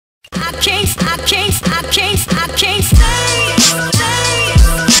can't stay.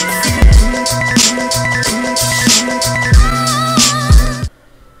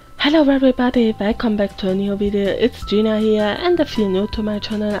 Hello everybody, welcome back to a new video. It's Gina here, and if you're new to my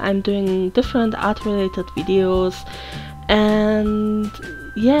channel, I'm doing different art related videos, and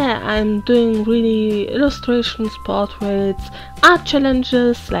yeah, I'm doing really illustrations, portraits, art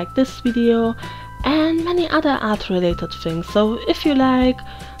challenges like this video, and many other art related things. So if you like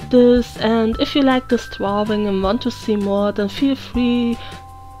this, and if you like this drawing and want to see more, then feel free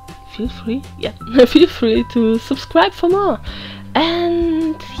to subscribe for more.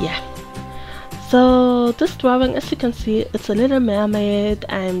 And yeah, so this drawing, as you can see, it's a little mermaid.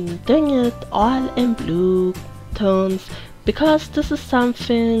 I'm doing it all in blue tones because this is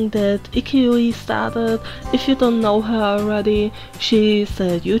something that Iikiui started. If you don't know her already, she's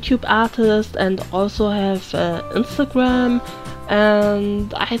a YouTube artist and also have Instagram,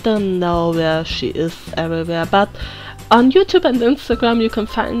 and I don't know where she is everywhere, but on YouTube and Instagram you can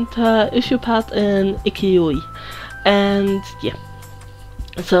find her if you put in Iikiui. And yeah,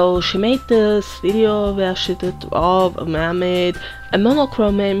 so she made this video where she did draw a mermaid, a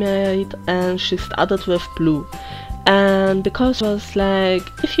monochrome mermaid, and she started with blue. And because she was like,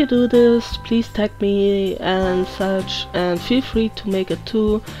 if you do this, please tag me and such, and feel free to make it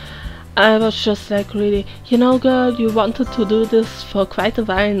too. I was just like, really, you know girl, you wanted to do this for quite a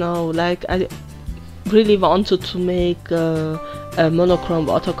while now. Like, I really wanted to make a monochrome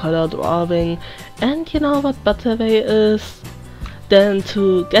watercolor drawing, and you know what better way is than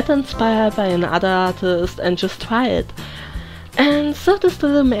to get inspired by another artist and just try it. And so this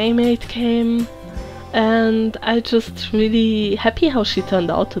little mermaid came, and I just really happy how she turned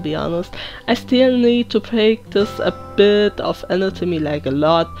out, to be honest. I still need to practice a bit of anatomy, like a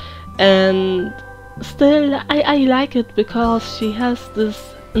lot, and still I like it because she has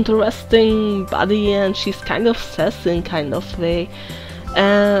this interesting body and she's kind of sassy in kind of way,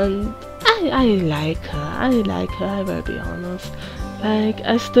 and I like her, I will be honest. Like,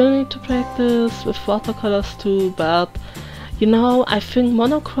 I still need to practice with watercolors too, but you know, I think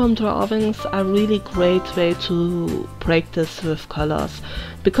monochrome drawings are really great way to practice with colors,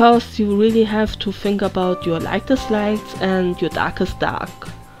 because you really have to think about your lightest lights and your darkest dark.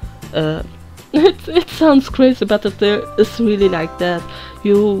 It sounds crazy, but it is really like that.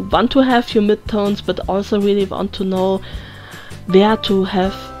 You want to have your midtones, but also really want to know where to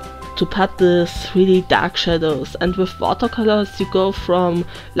have to put this really dark shadows. And with watercolors you go from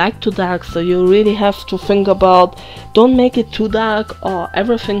light to dark, so you really have to think about, don't make it too dark or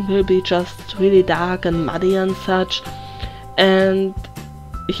everything will be just really dark and muddy and such. And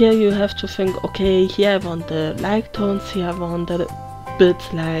here you have to think, okay, here I want the light tones, here I want the bit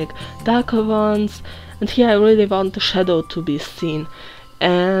like darker ones, and here I really want the shadow to be seen.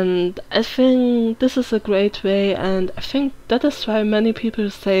 And I think this is a great way, and I think that is why many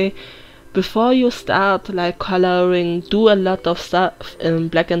people say before you start like coloring, do a lot of stuff in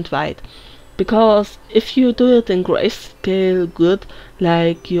black and white, because if you do it in grayscale good,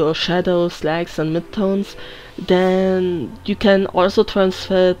 like your shadows, lights and midtones, then you can also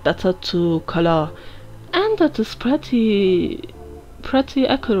transfer it better to color, and that is pretty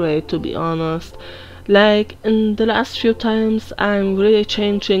accurate, to be honest. Like, in the last few times I'm really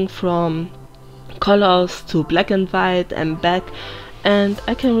changing from colors to black and white and back, and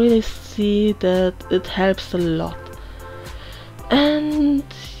I can really see that it helps a lot. And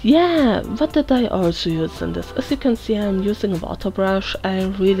yeah, what did I also use in this? As you can see, I'm using a water brush. I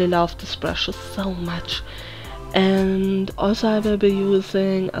really love this brush so much. And also I will be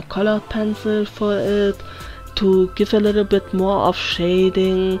using a colored pencil for it, to give a little bit more of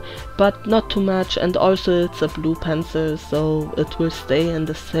shading, but not too much. And also it's a blue pencil, so it will stay in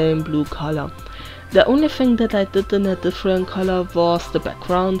the same blue color. The only thing that I did in a different color was the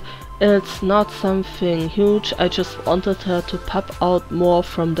background. It's not something huge, I just wanted her to pop out more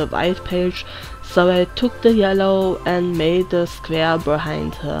from the white page, so I took the yellow and made a square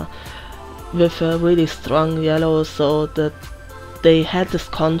behind her with a really strong yellow, so that they had this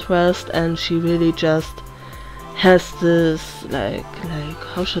contrast, and she really just has this, like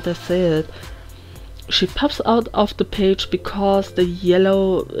how should I say it, she pops out of the page because the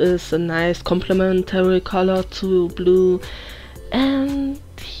yellow is a nice complementary color to blue. And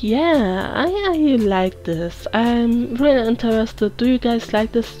yeah, I like this. I'm really interested, do you guys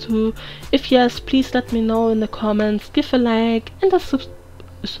like this too? If yes, please let me know in the comments, give a like and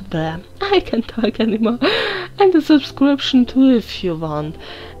I can't talk anymore, and a subscription too if you want.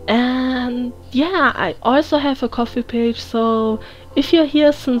 And yeah, I also have a coffee page, so if you're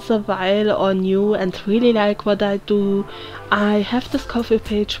here since a while or new and really like what I do, I have this coffee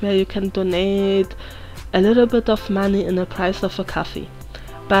page where you can donate a little bit of money in the price of a coffee.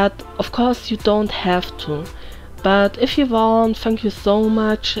 But of course you don't have to. But if you want, thank you so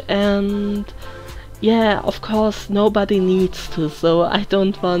much. And yeah, of course nobody needs to, so I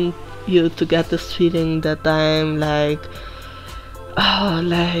don't want you to get this feeling that I'm like, oh,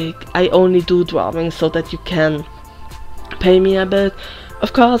 like I only do drawing so that you can pay me a bit.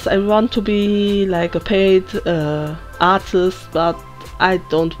 Of course I want to be like a paid artist, but I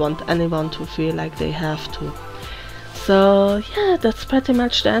don't want anyone to feel like they have to. So yeah, that's pretty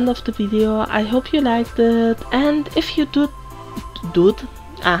much the end of the video. I hope you liked it, and if you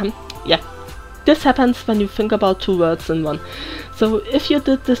yeah, this happens when you think about 2 words in one. So if you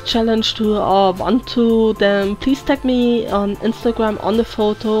did this challenge too or want to, then please tag me on Instagram on the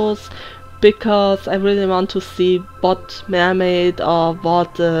photos, because I really want to see what mermaid or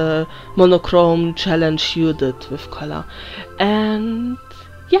what monochrome challenge you did with color. And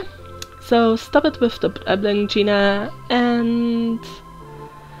yeah, so stop it with the babbling, Gina, and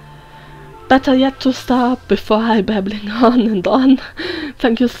better yet to stop before I babbling on and on.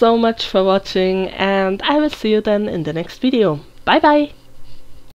 Thank you so much for watching, and I will see you then in the next video. Bye bye!